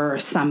waiting for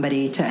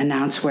somebody to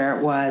announce where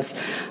it was.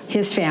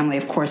 His family,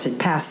 of course, had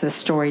passed this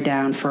story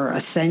down for a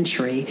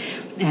century,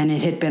 and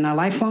it had been a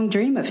lifelong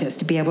dream of his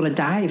to be able to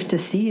dive to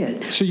see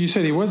it. So you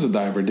said he was a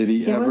diver. Did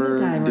he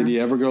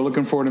ever go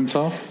looking for it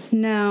himself?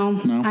 No.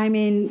 I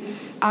mean,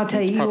 I'll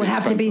tell you, you would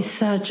have to be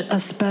such a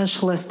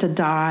specialist to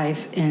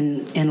dive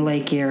in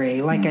Lake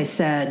Erie. Like I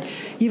said,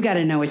 you've got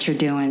to know what you're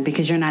doing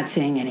because you're not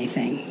seeing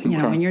anything.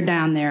 When you're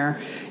down there,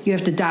 you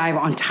have to dive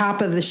on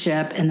top of the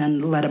ship and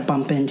then let it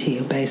bump into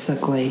you,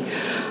 basically.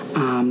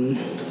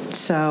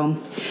 So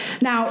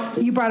now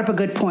you brought up a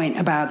good point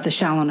about the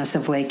shallowness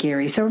of Lake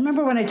Erie. So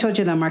remember when I told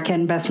you the Marquette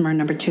and Bessemer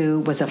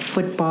No.2 was a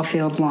football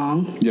field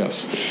long?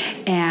 Yes.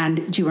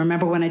 And do you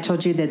remember when I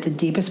told you that the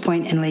deepest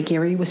point in Lake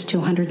Erie was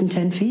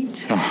 210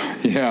 feet?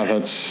 Yeah,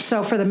 that's...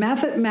 So for the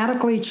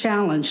mathematically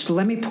challenged,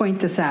 let me point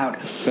this out.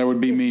 That would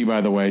be me,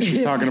 by the way.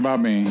 She's talking about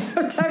me.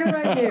 I'm talking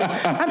about you.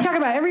 I'm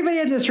talking about everybody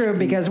in this room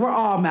because we're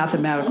all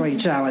mathematically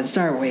challenged,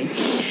 aren't we?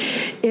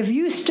 If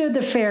you stood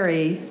the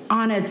ferry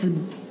on its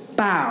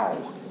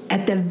bow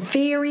at the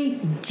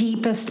very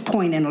deepest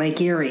point in Lake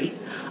Erie,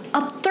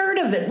 a third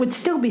of it would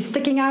still be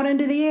sticking out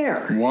into the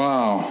air.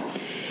 Wow.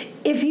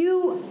 If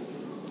you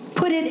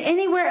put it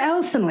anywhere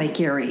else in Lake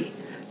Erie,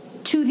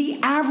 to the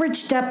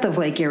average depth of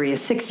Lake Erie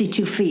is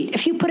 62 feet.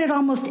 If you put it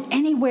almost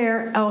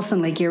anywhere else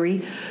in Lake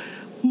Erie,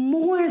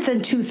 more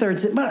than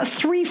 2/3, about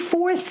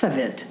 3/4 of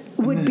it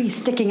would be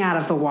sticking out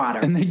of the water.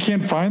 And they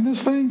can't find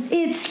this thing?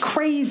 It's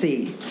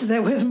crazy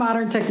that with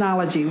modern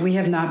technology, we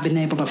have not been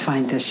able to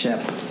find this ship.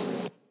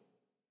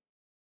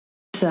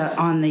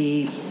 On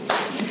the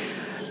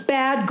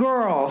bad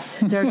girls.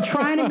 They're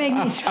trying to make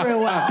me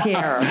screw up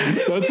here.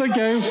 That's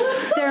okay.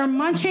 They're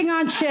munching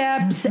on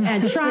chips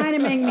and trying to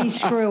make me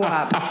screw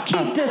up.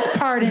 Keep this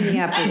part in the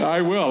episode.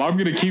 I will. I'm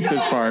going to keep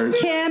this part.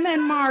 Kim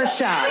and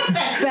Marsha.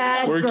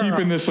 Bad We're girl.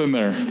 keeping this in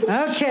there.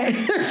 Okay.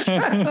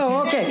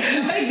 Oh, okay.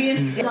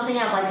 Don't they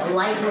have like a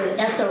light with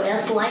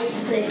SOS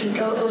lights that can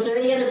go? Was there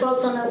any other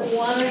boats on the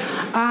water?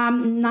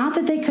 Not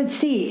that they could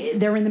see.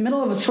 They're in the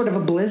middle of a sort of a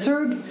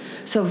blizzard,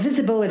 so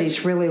visibility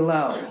is really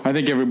low. I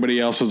think everybody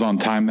else was on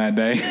time that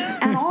day.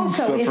 And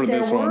also, if for there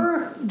this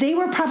were, one. they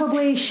were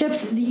probably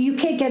ships. You you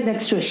can't get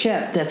next to a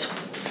ship that's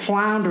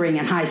floundering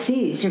in high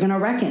seas. You're going to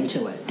wreck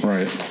into it.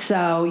 Right.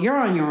 So you're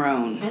on your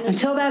own.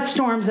 Until that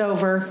storm's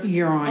over,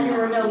 you're on And your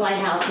there own. were no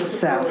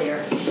lighthouses earlier.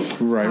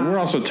 Right. We're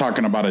also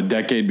talking about a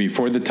decade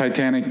before the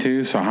Titanic,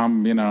 too. So,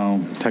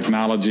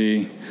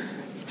 technology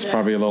is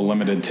probably a little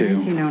limited, too.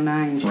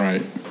 1909.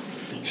 Right.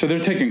 So they're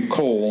taking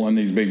coal in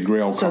these big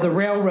rail cars. So the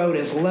railroad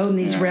is loading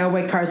these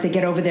railway cars. They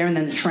get over there, and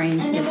then the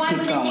trains And get then to why keep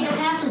would they going. take a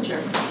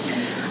passenger?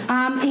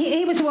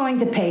 He was willing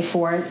to pay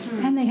for it,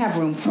 and they have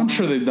room for I'm it.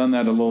 sure they've done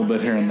that a little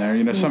bit here and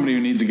there. Somebody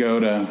who needs to go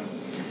to...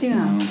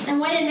 Yeah. And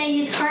why didn't they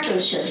use cargo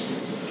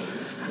ships?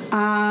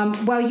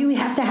 Well, you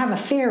have to have a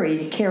ferry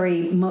to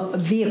carry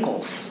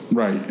vehicles.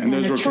 Right, and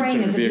those the were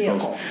train considered is a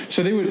vehicles. vehicle.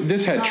 So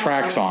this had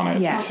tracks on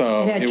it. Yeah.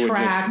 So it had would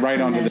tracks just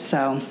right onto the...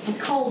 So And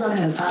coal doesn't.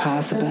 That's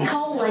possible. Does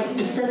coal like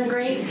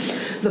disintegrate?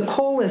 the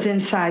coal is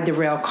inside the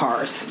rail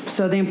cars.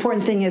 So the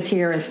important thing is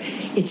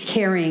it's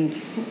carrying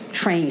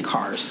train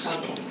cars.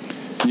 Okay.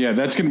 Yeah,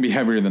 that's going to be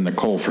heavier than the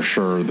coal for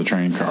sure, the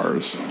train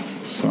cars.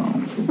 So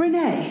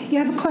Renee, you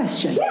have a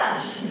question?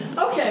 Yes.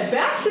 Okay,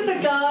 back to the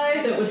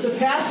guy that was the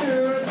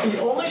passenger, the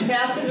only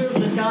passenger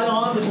that got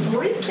on the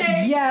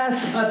briefcase.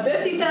 Yes.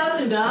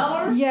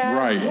 $50,000. Yes.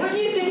 Right.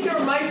 Wouldn't you think there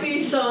might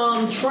be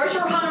some treasure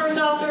hunters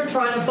out there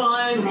trying to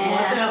find what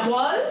that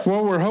was?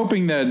 well, we're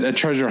hoping that a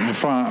treasure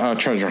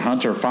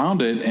hunter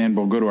found it and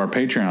will go to our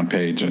Patreon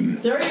page and...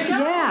 There you go.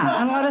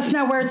 Yeah, and let us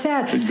know where it's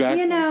at.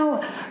 Exactly.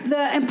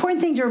 The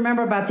important thing to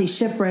remember about these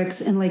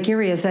shipwrecks in Lake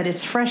Erie is that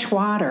it's fresh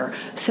water.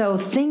 So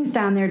things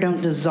down there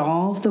don't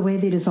dissolve the way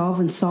they dissolve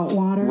in salt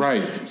water.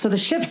 Right. So the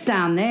ships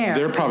down there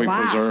They're probably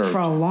last preserved. for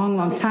a long,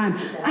 long time.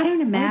 I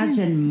don't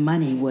imagine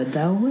money would,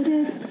 though, would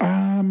it?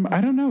 I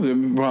don't know.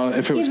 Well,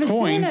 if it was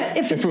coin,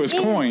 if it was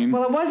coin...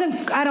 Well, it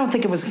wasn't. I don't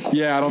think it was coin.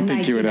 Yeah, I don't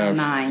think you would have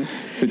 1909.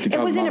 It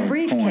was in a $50,000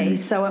 briefcase, coin.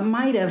 so it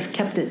might have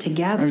kept it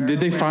together. Did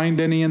they find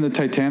any in the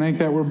Titanic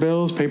that were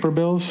bills, paper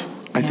bills?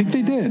 I think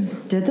they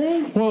did. Did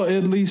they? Well,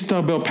 at least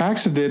Bill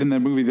Paxton did in the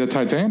movie The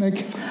Titanic.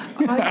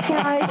 Okay,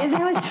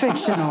 that was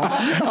fictional.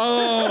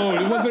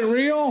 Oh, was it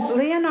real?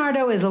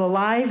 Leonardo is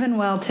alive and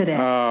well today.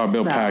 Oh,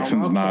 Bill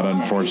Paxton's not,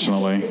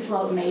 unfortunately.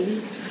 Float maybe.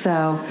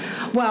 So,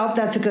 well,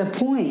 that's a good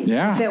point.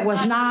 Yeah. If it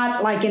was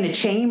not like in a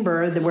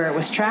chamber where it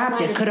was trapped,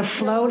 it could have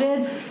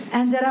floated,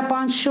 ended up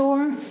on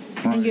shore,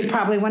 and you'd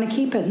probably want to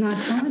keep it,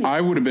 not tell anyone.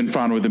 I would have been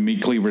fine with the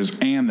meat cleavers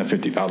and the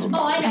 $50,000.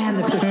 Oh, I know. And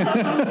the Is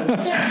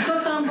there a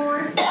cook on board?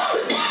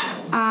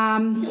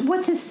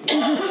 Is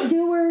a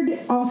steward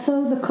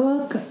also the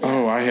cook?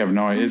 Oh, I have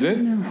no idea. Is it?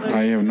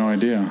 I have no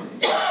idea.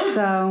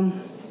 So,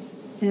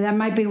 yeah, that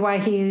might be why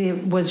he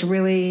was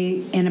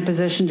really in a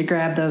position to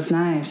grab those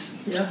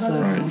knives. Yeah.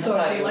 So, Right. So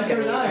I like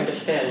her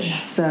knives.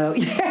 so,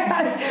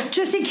 yeah,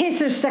 just in case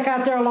they're stuck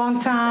out there a long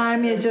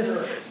time, you just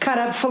cut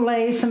up,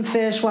 fillet some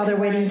fish while they're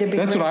waiting to be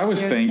That's what I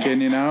was rescued.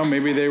 thinking,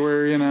 Maybe they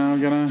were,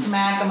 gonna...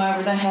 Smack them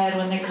over the head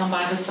when they come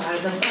by the side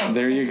of the boat.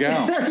 There you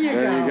go. There you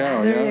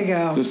go. There you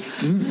go. Just,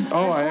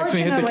 I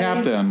actually hit the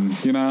captain,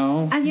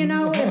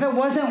 And if it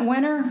wasn't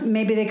winter,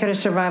 maybe they could have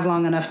survived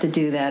long enough to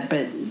do that.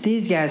 But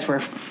these guys were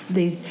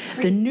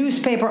the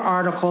newspaper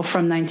article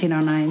from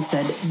 1909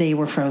 said they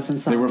were frozen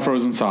solid. They were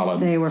frozen solid.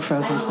 They were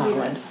frozen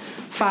solid.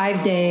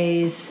 5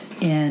 days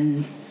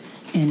in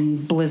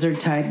blizzard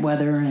type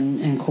weather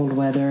and cold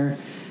weather.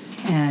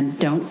 And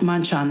don't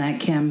munch on that,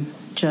 Kim.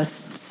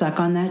 Just suck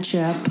on that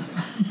chip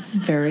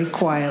very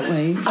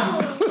quietly.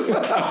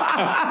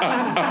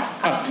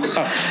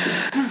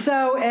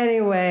 So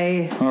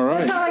anyway, All right.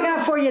 that's all I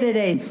got for you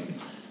today.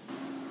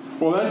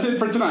 Well, that's it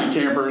for tonight,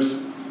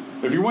 campers.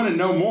 If you want to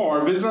know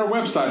more, visit our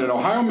website at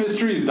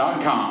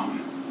ohiomysteries.com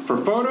for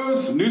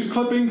photos, news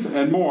clippings,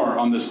 and more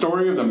on the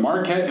story of the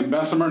Marquette and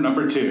Bessemer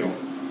No.2.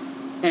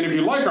 And if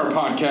you like our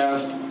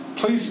podcast,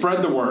 please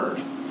spread the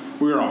word.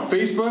 We are on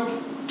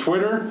Facebook,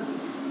 Twitter,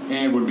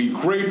 and would be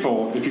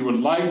grateful if you would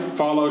like,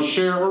 follow,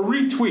 share, or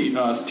retweet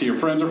us to your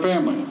friends or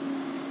family.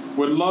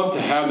 Would love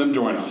to have them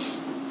join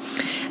us.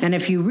 And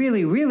if you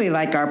really, really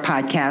like our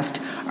podcast,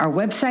 our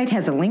website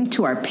has a link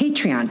to our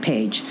Patreon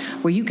page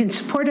where you can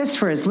support us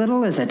for as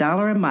little as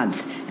 $1 a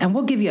month, and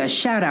we'll give you a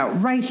shout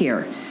out right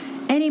here.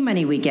 Any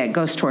money we get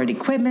goes toward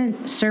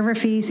equipment, server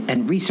fees,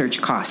 and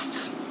research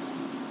costs.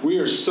 We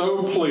are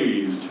so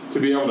pleased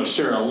to be able to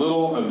share a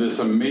little of this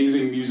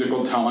amazing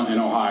musical talent in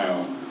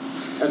Ohio.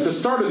 At the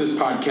start of this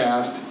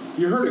podcast,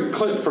 you heard a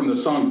clip from the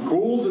song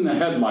Ghouls in the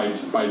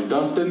Headlights by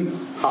Dustin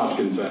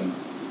Hodgkinson.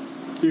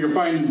 You can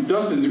find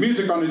Dustin's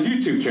music on his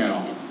YouTube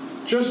channel.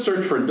 Just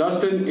search for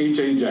Dustin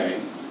HAJ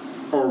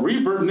or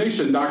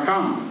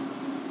ReverbNation.com.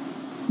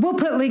 We'll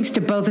put links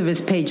to both of his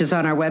pages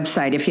on our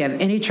website if you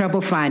have any trouble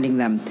finding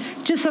them.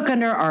 Just look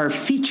under our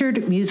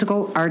featured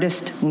musical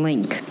artist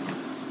link.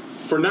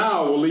 For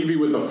now, we'll leave you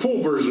with a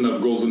full version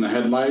of Ghouls in the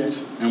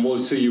Headlights, and we'll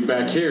see you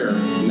back here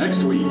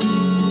next week.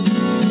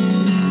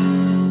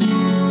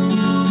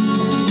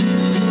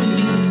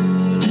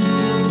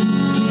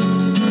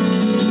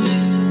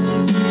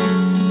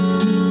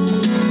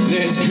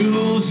 There's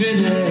ghouls in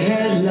the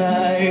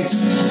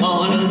headlights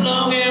on a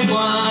long and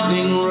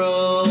winding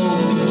road,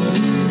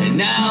 an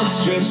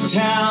outstretched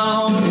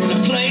town in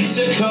a place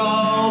to call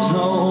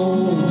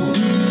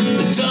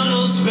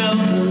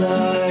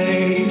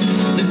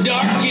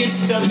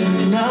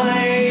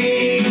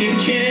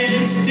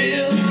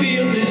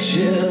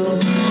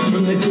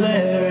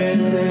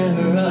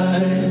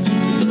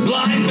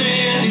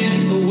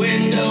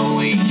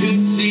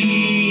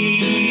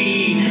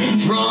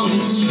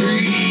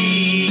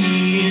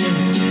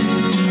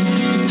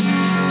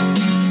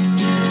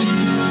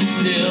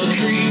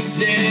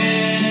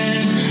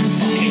busted.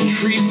 Fucking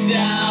creeps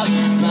out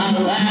my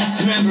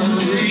last memories.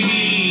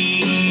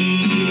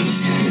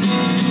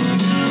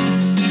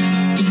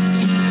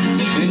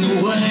 And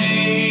the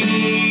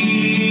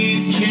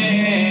waves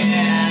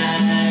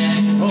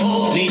can't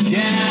hold me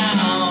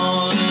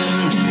down.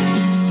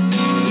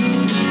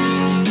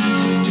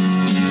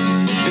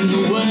 And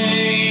the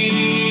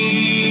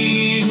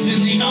waves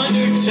in the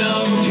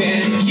undertow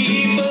can't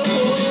keep a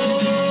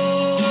hold.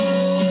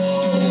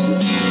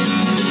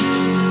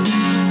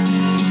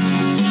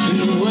 And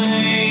the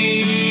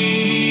waves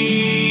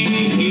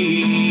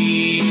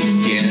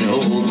can't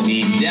hold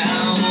me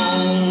down.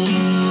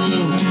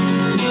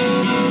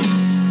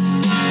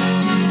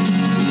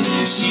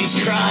 She's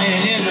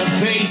crying in the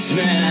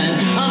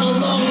basement. I'm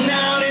alone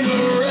out in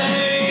the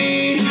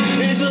rain.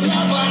 There's a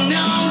love I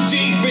know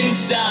deep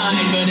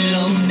inside, but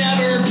it'll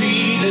never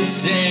be the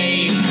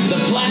same. The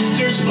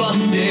plaster's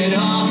busted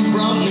off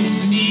from the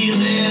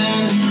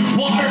ceiling.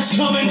 Water's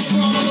coming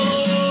from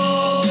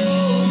below.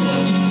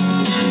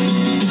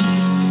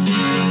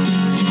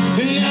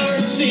 It never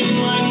seemed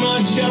like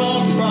much of a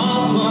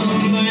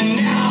problem, but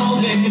now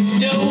there's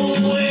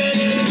nowhere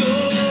to go.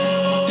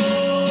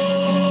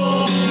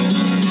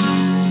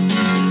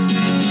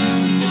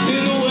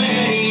 And the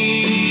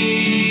waves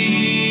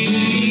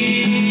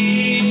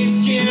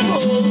can't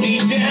hold me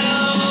down.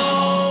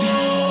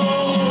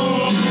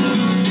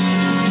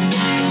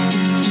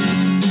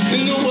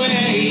 And the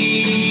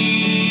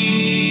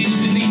waves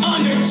in the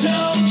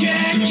undertow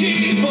can't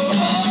keep a hold.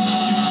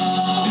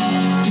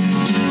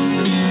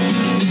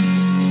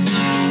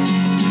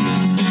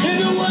 And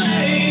the waves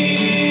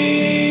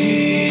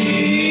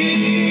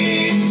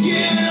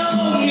can't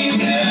hold me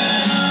down.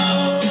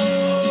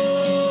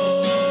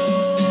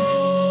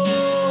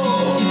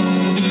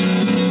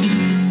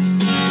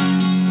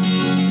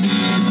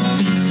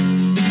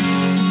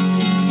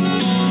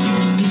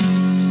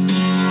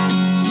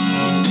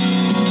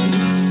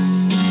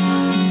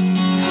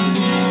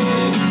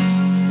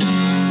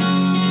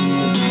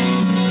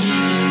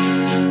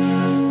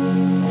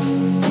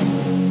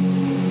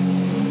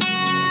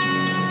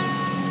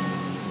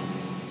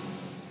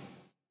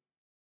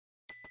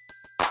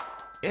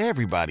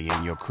 Everybody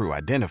in your crew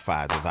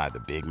identifies as either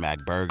Big Mac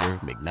Burger,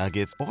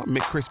 McNuggets, or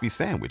McCrispy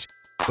Sandwich.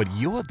 But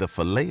you're the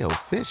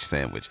Filet-O-Fish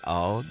Sandwich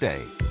all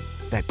day.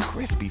 That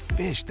crispy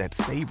fish, that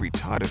savory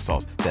tartar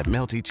sauce, that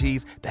melty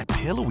cheese, that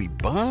pillowy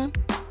bun.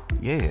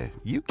 Yeah,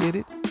 you get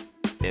it.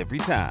 Every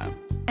time.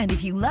 And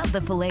if you love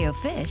the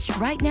Filet-O-Fish,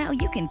 right now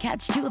you can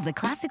catch two of the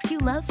classics you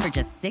love for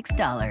just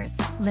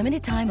 $6.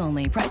 Limited time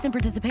only. Price and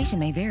participation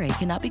may vary.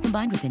 Cannot be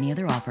combined with any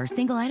other offer.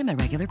 Single item at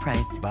regular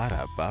price.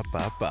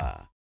 Ba-da-ba-ba-ba.